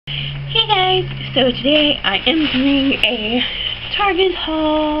guys, so today I am doing a Target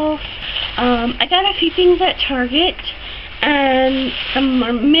haul. I got a few things at Target, and some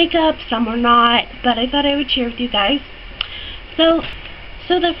are makeup, some are not, but I thought I would share with you guys. So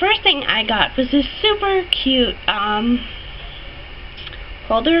the first thing I got was this super cute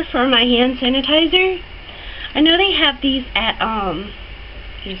holder for my hand sanitizer. I know they have these at,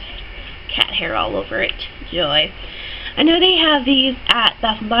 there's cat hair all over it, joy. I know they have these at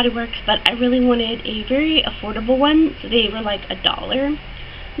Bath & Body Works, but I really wanted a very affordable one, so they were like $1. And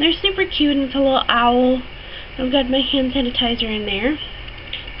they're super cute, and it's a little owl. I've got my hand sanitizer in there.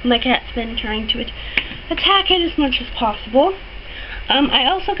 My cat's been trying to attack it as much as possible. I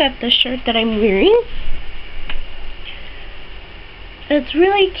also got the shirt that I'm wearing. It's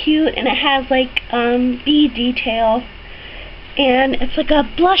really cute, and it has like bead detail, and it's like a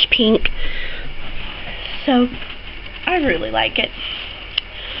blush pink. So I really like it.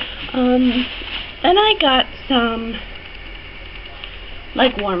 Then I got some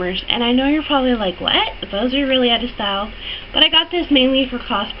leg warmers, and I know you're probably like, what? Those are really out of style. But I got this mainly for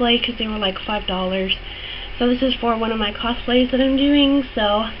cosplay because they were like $5. So this is for one of my cosplays that I'm doing, so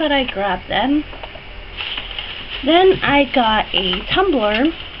I thought I'd grab them. Then I got a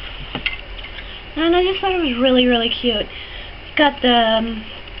tumbler, and I just thought it was really, really cute. It's got the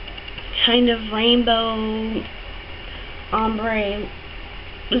kind of rainbow ombre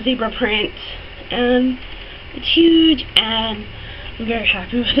zebra print, and it's huge, and I'm very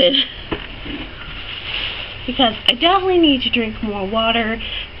happy with it because I definitely need to drink more water,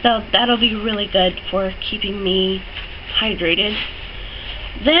 so that'll be really good for keeping me hydrated.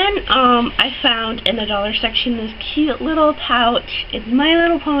 Then I found in the dollar section this cute little pouch. It's My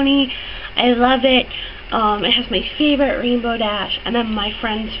Little Pony. I love it. It has my favorite Rainbow Dash and then my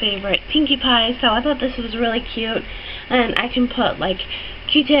friend's favorite Pinkie Pie, so I thought this was really cute. And I can put like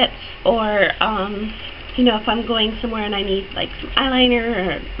Q-tips, or you know, if I'm going somewhere and I need like some eyeliner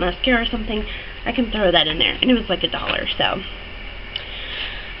or mascara or something, I can throw that in there. And it was like $1, so.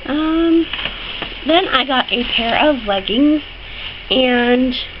 Then I got a pair of leggings,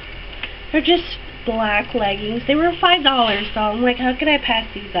 and they're just black leggings. They were $5, so I'm like, how could I pass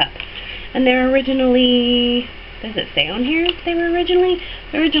these up? And they're originally, does it say on here they were originally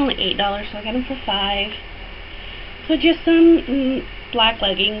 $8, so I got them for $5. So just some black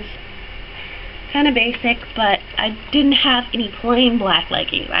leggings, kind of basic, but I didn't have any plain black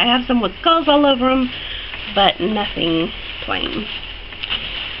leggings. I have some with skulls all over them, but nothing plain.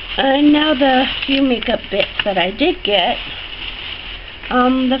 And now the few makeup bits that I did get.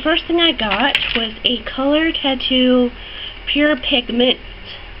 The first thing I got was a Color Tattoo Pure Pigment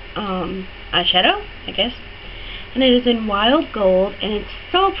eyeshadow, I guess. And it is in wild gold, and it's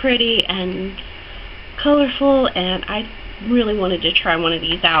so pretty and colorful, and I really wanted to try one of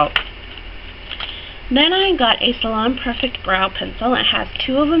these out. Then I got a Salon Perfect Brow Pencil. It has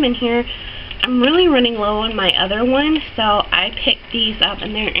 2 of them in here. I'm really running low on my other one, so I picked these up,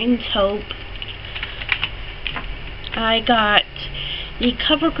 and they're in taupe. I got the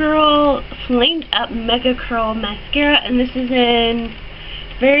CoverGirl Flamed Up Mega Curl Mascara, and this is in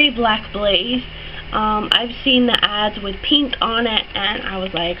Very Black Blaze. I've seen the ads with pink on it, and I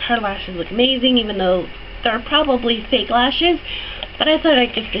was like, her lashes look amazing, even though they're probably fake lashes. But I thought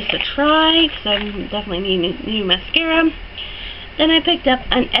I'd give this a try, because I definitely need new mascara. Then I picked up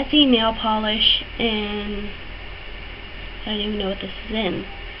an Essie nail polish, and I don't even know what this is in.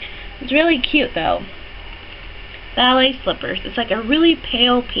 It's really cute, though. Ballet slippers. It's like a really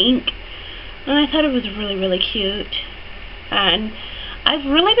pale pink, and I thought it was really, really cute. And I've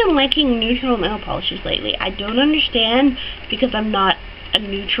really been liking neutral nail polishes lately. I don't understand, because I'm not a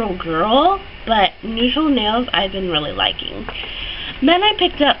neutral girl, but neutral nails I've been really liking. Then I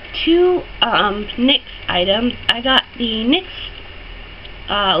picked up 2 NYX items. I got the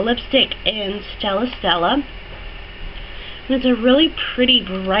NYX lipstick in Stella Stella, and it's a really pretty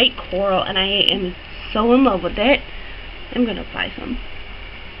bright coral, and I am so in love with it. I'm gonna buy some.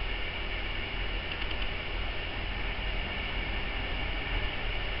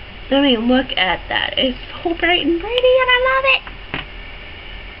 I mean, look at that. It's so bright and pretty, and I love it.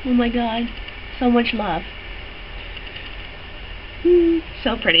 Oh my god, so much love.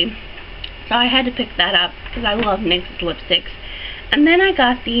 So pretty. So I had to pick that up because I love NYX lipsticks. And then I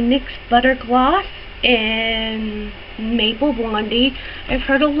got the NYX Butter Gloss in Maple Blondie. I've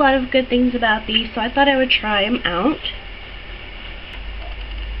heard a lot of good things about these, so I thought I would try them out.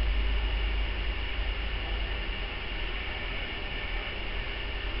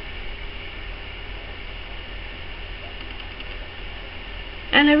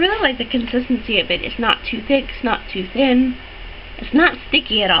 And I really like the consistency of it. It's not too thick, it's not too thin. It's not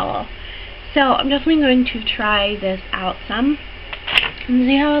sticky at all. So I'm definitely going to try this out some and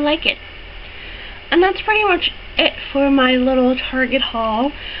see how I like it. And that's pretty much it for my little Target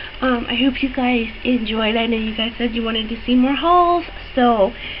haul. I hope you guys enjoyed. I know you guys said you wanted to see more hauls,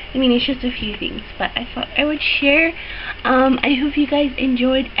 so I mean it's just a few things, but I thought I would share. I hope you guys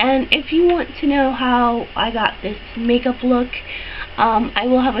enjoyed, and if you want to know how I got this makeup look, I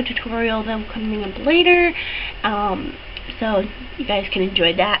will have a tutorial that will coming up later, so you guys can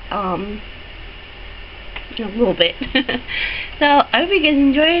enjoy that in a little bit. So I hope you guys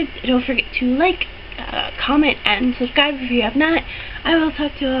enjoyed. Don't forget to like, comment, and subscribe if you have not. I will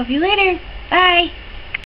talk to all of you later. Bye!